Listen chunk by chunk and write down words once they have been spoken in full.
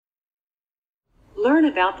Learn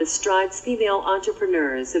about the strides female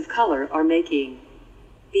entrepreneurs of color are making.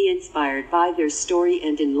 Be inspired by their story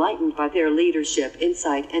and enlightened by their leadership,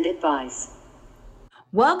 insight, and advice.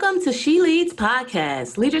 Welcome to She Leads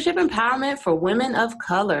Podcast, Leadership Empowerment for Women of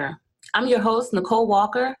Color. I'm your host, Nicole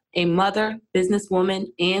Walker, a mother, businesswoman,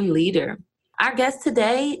 and leader. Our guest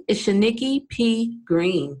today is Shaniki P.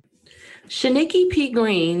 Green. Shaniki P.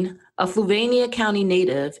 Green, a Fluvanna County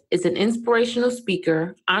native, is an inspirational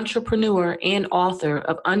speaker, entrepreneur, and author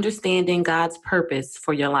of Understanding God's Purpose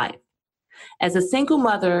for Your Life. As a single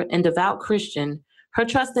mother and devout Christian, her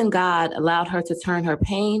trust in God allowed her to turn her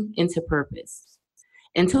pain into purpose.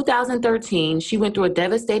 In 2013, she went through a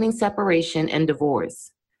devastating separation and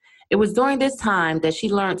divorce. It was during this time that she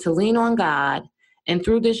learned to lean on God, and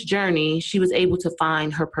through this journey, she was able to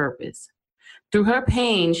find her purpose. Through her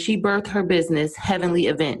pain, she birthed her business, Heavenly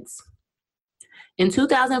Events. In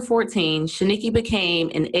 2014, Shaniki became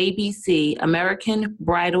an ABC, American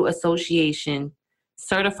Bridal Association,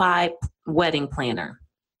 certified wedding planner.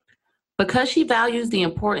 Because she values the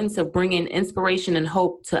importance of bringing inspiration and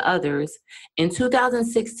hope to others, in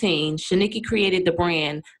 2016, Shaniki created the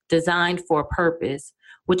brand Designed for a Purpose,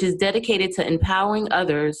 which is dedicated to empowering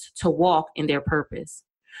others to walk in their purpose.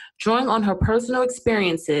 Drawing on her personal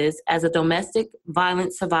experiences as a domestic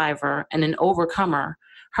violence survivor and an overcomer,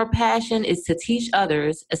 her passion is to teach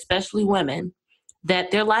others, especially women,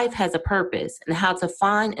 that their life has a purpose and how to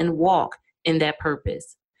find and walk in that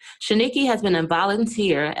purpose. Shaniki has been a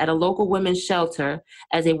volunteer at a local women's shelter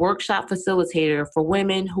as a workshop facilitator for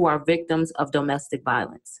women who are victims of domestic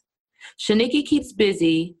violence. Shaniki keeps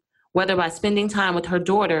busy, whether by spending time with her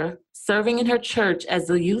daughter, serving in her church as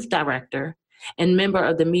the youth director, and member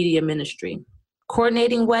of the media ministry,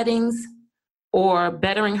 coordinating weddings, or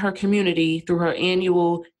bettering her community through her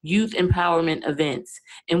annual youth empowerment events,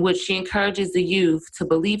 in which she encourages the youth to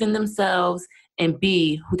believe in themselves and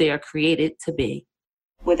be who they are created to be.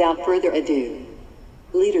 Without further ado,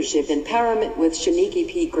 Leadership Empowerment with Shaniki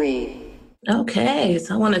P. Green. Okay,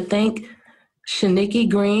 so I want to thank Shaniki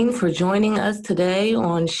Green for joining us today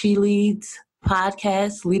on She Leads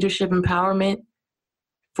Podcast, Leadership Empowerment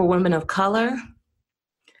for Women of Color.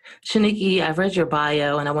 Shaniki, I've read your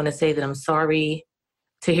bio, and I want to say that I'm sorry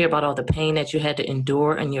to hear about all the pain that you had to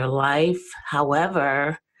endure in your life.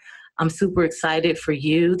 However, I'm super excited for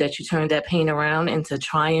you that you turned that pain around into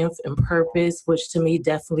triumph and purpose, which to me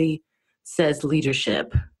definitely says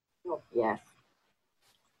leadership. Yes,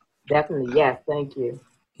 definitely. Yes, thank you.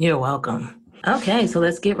 You're welcome. Okay, so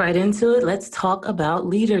let's get right into it. Let's talk about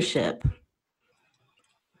leadership.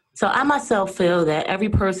 So I myself feel that every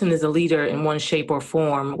person is a leader in one shape or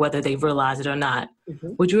form, whether they realize it or not.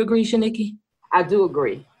 Mm-hmm. Would you agree, Shaniki? I do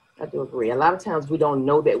agree. A lot of times we don't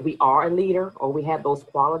know that we are a leader or we have those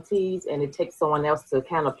qualities, and it takes someone else to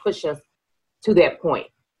kind of push us to that point.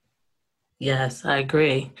 Yes, I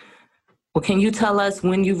agree. Well, can you tell us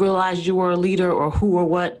when you realized you were a leader, or who or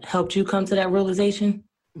what helped you come to that realization?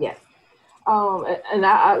 Yes. And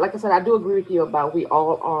I, like I said, I do agree with you about we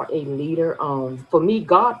all are a leader. For me,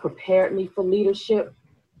 God prepared me for leadership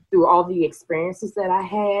through all the experiences that I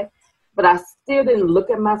had, but I still didn't look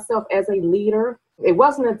at myself as a leader. It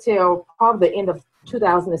wasn't until probably the end of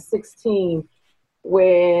 2016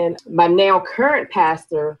 when my now current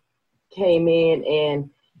pastor came in and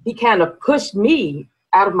he kind of pushed me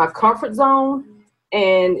out of my comfort zone.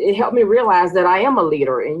 And it helped me realize that I am a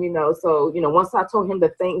leader. And, once I told him the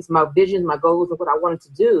things, my vision, my goals, and what I wanted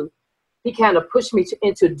to do, he kind of pushed me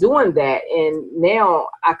into doing that. And now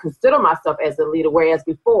I consider myself as a leader, whereas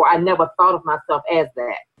before I never thought of myself as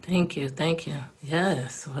that. Thank you.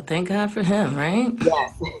 Yes. Well, thank God for him, right?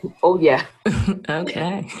 Yes. Oh, yeah.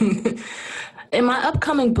 Okay. In my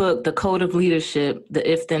upcoming book, The Code of Leadership, The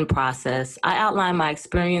If-Then Process, I outline my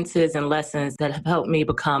experiences and lessons that have helped me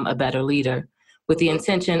become a better leader, with the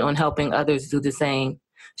intention on helping others do the same.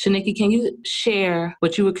 Shaniki, can you share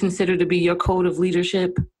what you would consider to be your code of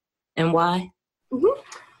leadership and why?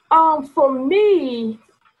 Mm-hmm. For me,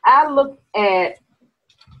 I look at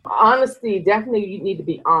honesty. Definitely, you need to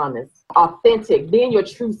be honest, authentic, being your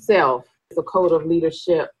true self is a code of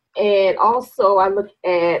leadership. And also, I look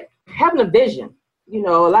at having a vision. A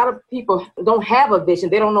lot of people don't have a vision.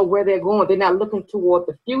 They don't know where they're going. They're not looking toward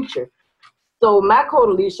the future. So my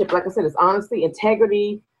code of leadership, like I said, is honesty,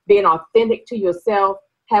 integrity, being authentic to yourself,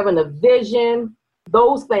 having a vision.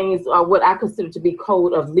 Those things are what I consider to be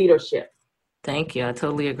code of leadership. Thank you. I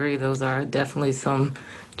totally agree. Those are definitely some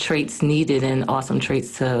traits needed and awesome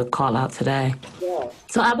traits to call out today. Yeah.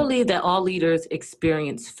 So I believe that all leaders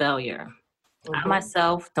experience failure. Mm-hmm. I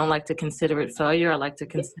myself don't like to consider it failure. I like to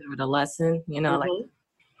consider it a lesson. I like to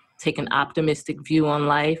take an optimistic view on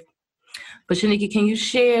life. But Shanika, can you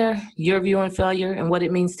share your view on failure and what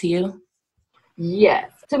it means to you?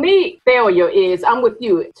 Yes. To me, failure is, I'm with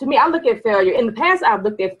you. To me, I look at failure. In the past, I've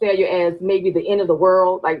looked at failure as maybe the end of the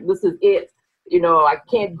world. Like, this is it. I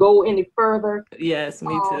can't go any further. Yes,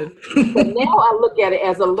 me too. But now I look at it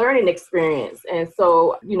as a learning experience. And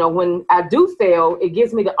so, when I do fail, it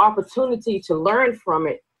gives me the opportunity to learn from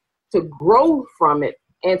it, to grow from it,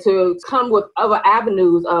 and to come with other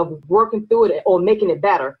avenues of working through it or making it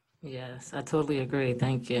better. Yes, I totally agree.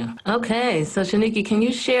 Thank you. Okay, so Shanika, can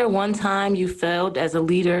you share one time you failed as a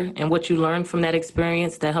leader and what you learned from that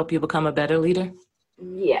experience that helped you become a better leader?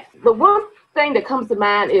 Yes. The one thing that comes to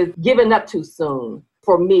mind is giving up too soon.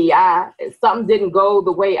 For me, if something didn't go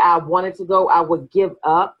the way I wanted to go, I would give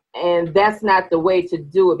up. And that's not the way to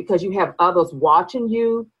do it, because you have others watching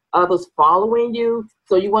you, others following you.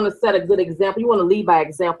 So you want to set a good example. You want to lead by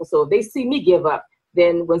example. So if they see me give up,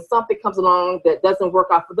 then when something comes along that doesn't work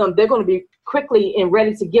out for them, they're going to be quickly and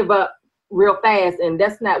ready to give up real fast. And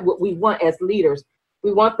that's not what we want as leaders.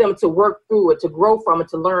 We want them to work through it, to grow from it,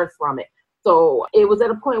 to learn from it. So it was at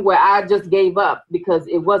a point where I just gave up because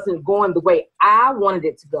it wasn't going the way I wanted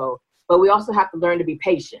it to go. But we also have to learn to be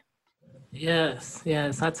patient. Yes,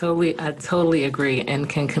 I totally agree and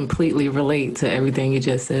can completely relate to everything you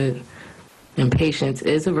just said. And patience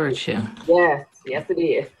is a virtue. Yes, it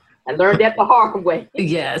is. I learned that the hard way.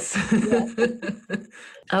 Yes.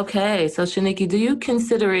 Okay, so Shanika, do you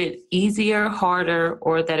consider it easier, harder,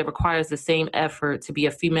 or that it requires the same effort to be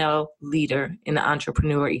a female leader in the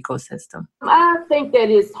entrepreneur ecosystem? I think that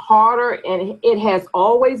it's harder, and it has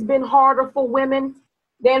always been harder for women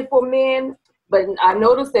than for men. But I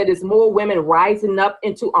noticed that it's more women rising up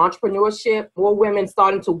into entrepreneurship, more women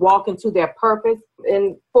starting to walk into their purpose.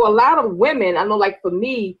 And for a lot of women, I know, like for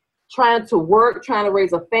me, trying to work, trying to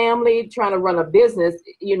raise a family, trying to run a business,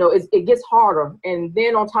 it gets harder. And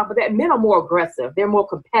then on top of that, men are more aggressive. They're more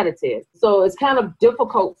competitive. So it's kind of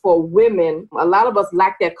difficult for women. A lot of us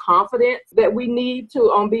lack that confidence that we need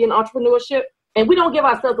to be in entrepreneurship. And we don't give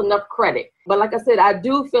ourselves enough credit. But like I said, I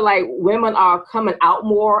do feel like women are coming out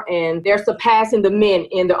more and they're surpassing the men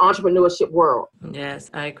in the entrepreneurship world. Yes,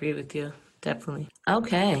 I agree with you. Definitely.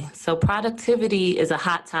 Okay. So productivity is a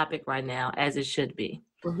hot topic right now, as it should be.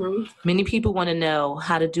 Mm-hmm. Many people want to know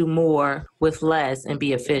how to do more with less and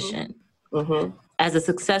be efficient. Mm-hmm. As a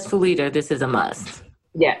successful leader, this is a must.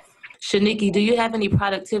 Yes. Shaniki, do you have any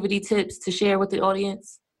productivity tips to share with the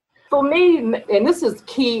audience? For me, and this is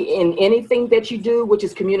key in anything that you do, which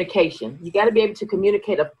is communication. You got to be able to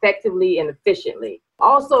communicate effectively and efficiently.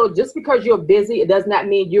 Also, just because you're busy, it does not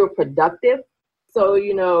mean you're productive. So,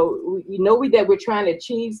 that we're trying to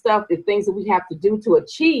achieve stuff, the things that we have to do to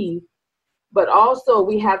achieve, but also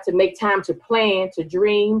we have to make time to plan, to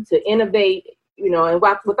dream, to innovate, and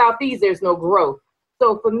without these, there's no growth.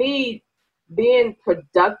 So for me, being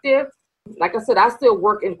productive, like I said, I still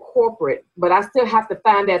work in corporate, but I still have to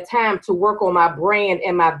find that time to work on my brand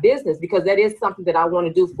and my business, because that is something that I want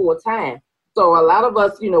to do full time. So a lot of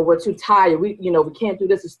us, we're too tired. We can't do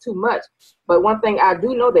this. It's too much. But one thing I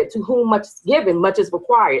do know, that to whom much is given, much is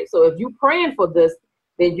required. So if you're praying for this,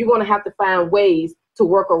 then you're going to have to find ways to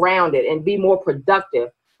work around it and be more productive.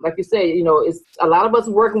 Like you said, it's a lot of us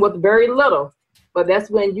working with very little, but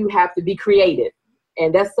that's when you have to be creative.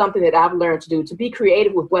 And that's something that I've learned to do, to be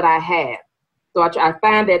creative with what I have. So I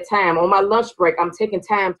find that time on my lunch break, I'm taking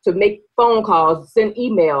time to make phone calls, send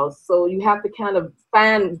emails. So you have to kind of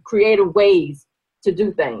find creative ways to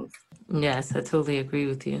do things. Yes, I totally agree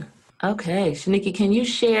with you. Okay, Shaniki, can you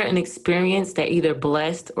share an experience that either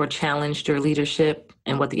blessed or challenged your leadership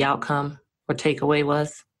and what the outcome or takeaway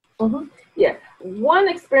was? Mm-hmm. Yeah. One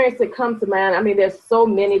experience that comes to mind, there's so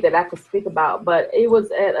many that I could speak about, but it was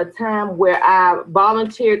at a time where I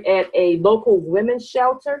volunteered at a local women's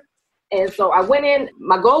shelter. And so I went in,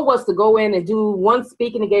 my goal was to go in and do one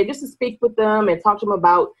speaking engagement, just to speak with them and talk to them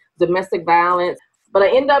about domestic violence. But I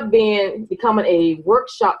ended up becoming a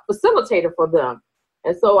workshop facilitator for them.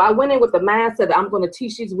 And so I went in with the mindset that I'm going to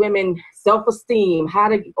teach these women self-esteem, how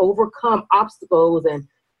to overcome obstacles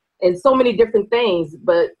and so many different things.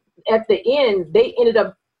 But at the end, they ended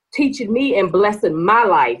up teaching me and blessing my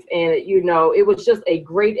life. And, it was just a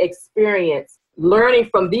great experience learning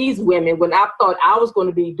from these women when I thought I was going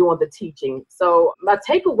to be doing the teaching. So my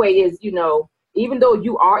takeaway is, even though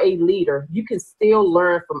you are a leader, you can still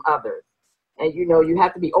learn from others. And, you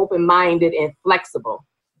have to be open-minded and flexible.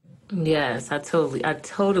 Yes, I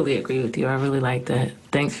totally agree with you. I really like that.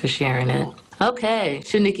 Thanks for sharing it. Okay,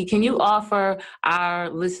 Shaniki, can you offer our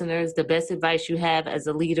listeners the best advice you have as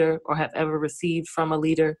a leader or have ever received from a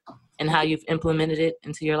leader and how you've implemented it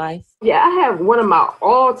into your life? Yeah, I have one of my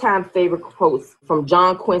all-time favorite quotes from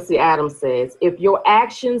John Quincy Adams says, if your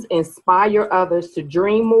actions inspire others to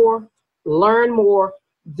dream more, learn more,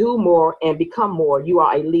 do more, and become more, you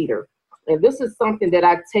are a leader. And this is something that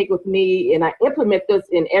I take with me, and I implement this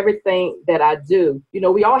in everything that I do. You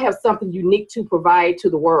know, we all have something unique to provide to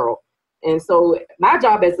the world. And so my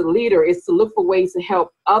job as a leader is to look for ways to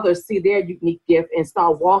help others see their unique gift and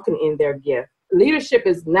start walking in their gift. Leadership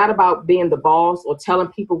is not about being the boss or telling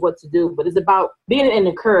people what to do, but it's about being an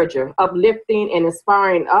encourager, uplifting and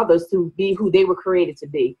inspiring others to be who they were created to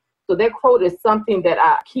be. So that quote is something that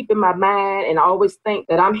I keep in my mind, and I always think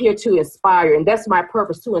that I'm here to inspire, and that's my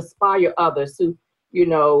purpose, to inspire others. To, you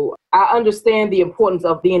know, I understand the importance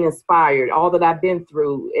of being inspired, all that I've been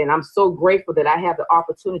through, and I'm so grateful that I have the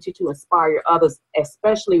opportunity to inspire others,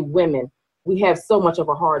 especially women. We have so much of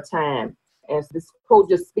a hard time. And this quote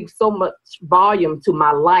just speaks so much volume to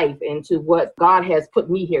my life and to what God has put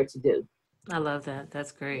me here to do. I love that.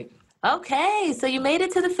 That's great. Okay, so you made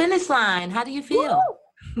it to the finish line. How do you feel?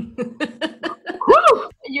 Woo!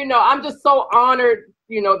 You know, I'm just so honored,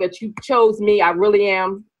 you know, that you chose me. I really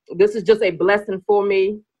am. This is just a blessing for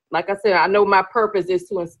me. Like I said, I know my purpose is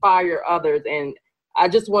to inspire others, and I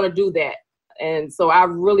just want to do that. And so I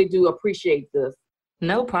really do appreciate this.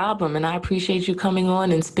 No problem. And I appreciate you coming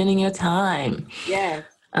on and spending your time. Yes.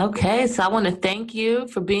 Okay, so I want to thank you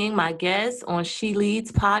for being my guest on She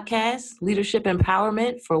Leads podcast, Leadership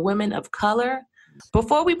Empowerment for Women of Color.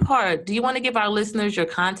 Before we part, do you want to give our listeners your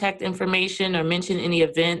contact information or mention any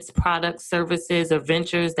events, products, services, or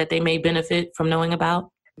ventures that they may benefit from knowing about?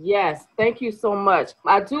 Yes, thank you so much.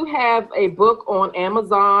 I do have a book on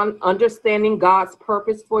Amazon, Understanding God's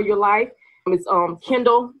Purpose for Your Life. It's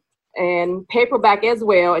Kindle and paperback as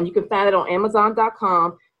well, and you can find it on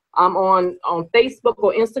Amazon.com. I'm on Facebook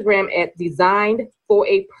or Instagram at Designed for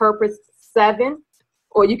a Purpose 7.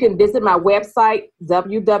 Or you can visit my website,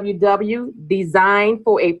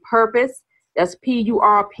 www.designforapurpose, that's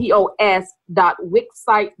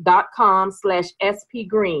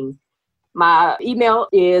PURPOS.wixsite.com/spgreen. My email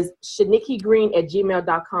is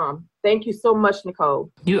shanikigreen@gmail.com. Thank you so much,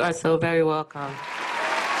 Nicole. You are so very welcome.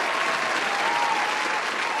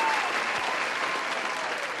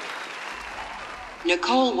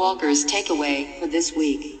 Nicole Walker's takeaway for this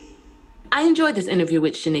week. I enjoyed this interview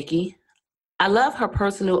with Shaniki. I love her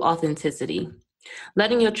personal authenticity.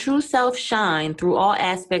 Letting your true self shine through all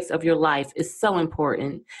aspects of your life is so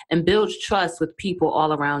important and builds trust with people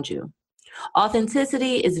all around you.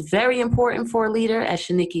 Authenticity is very important for a leader, as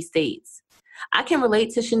Shaniki states. I can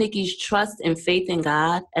relate to Shaniki's trust and faith in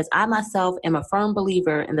God, as I myself am a firm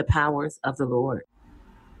believer in the powers of the Lord.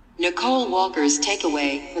 Nicole Walker's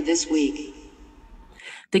takeaway for this week.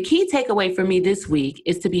 The key takeaway for me this week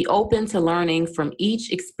is to be open to learning from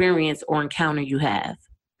each experience or encounter you have.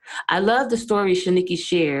 I love the story Shaniki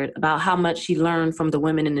shared about how much she learned from the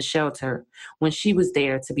women in the shelter when she was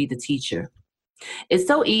there to be the teacher. It's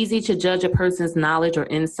so easy to judge a person's knowledge or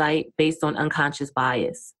insight based on unconscious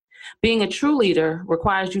bias. Being a true leader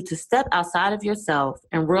requires you to step outside of yourself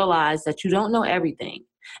and realize that you don't know everything,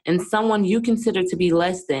 and someone you consider to be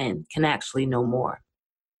less than can actually know more.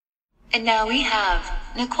 And now we have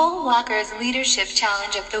Nicole Walker's Leadership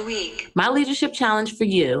Challenge of the Week. My leadership challenge for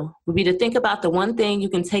you would be to think about the one thing you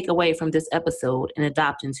can take away from this episode and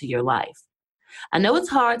adopt into your life. I know it's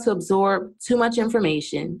hard to absorb too much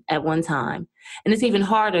information at one time, and it's even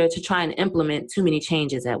harder to try and implement too many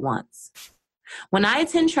changes at once. When I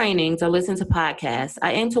attend trainings or listen to podcasts,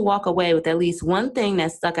 I aim to walk away with at least one thing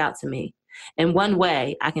that stuck out to me and one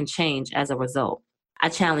way I can change as a result. I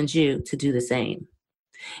challenge you to do the same.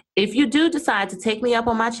 If you do decide to take me up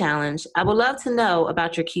on my challenge, I would love to know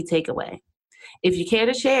about your key takeaway. If you care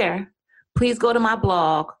to share, please go to my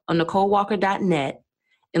blog on NicoleWalker.net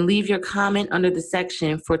and leave your comment under the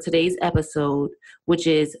section for today's episode, which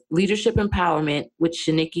is Leadership Empowerment with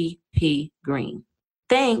Shaniki P. Green.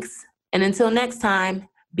 Thanks, and until next time,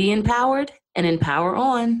 be empowered and empower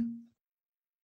on.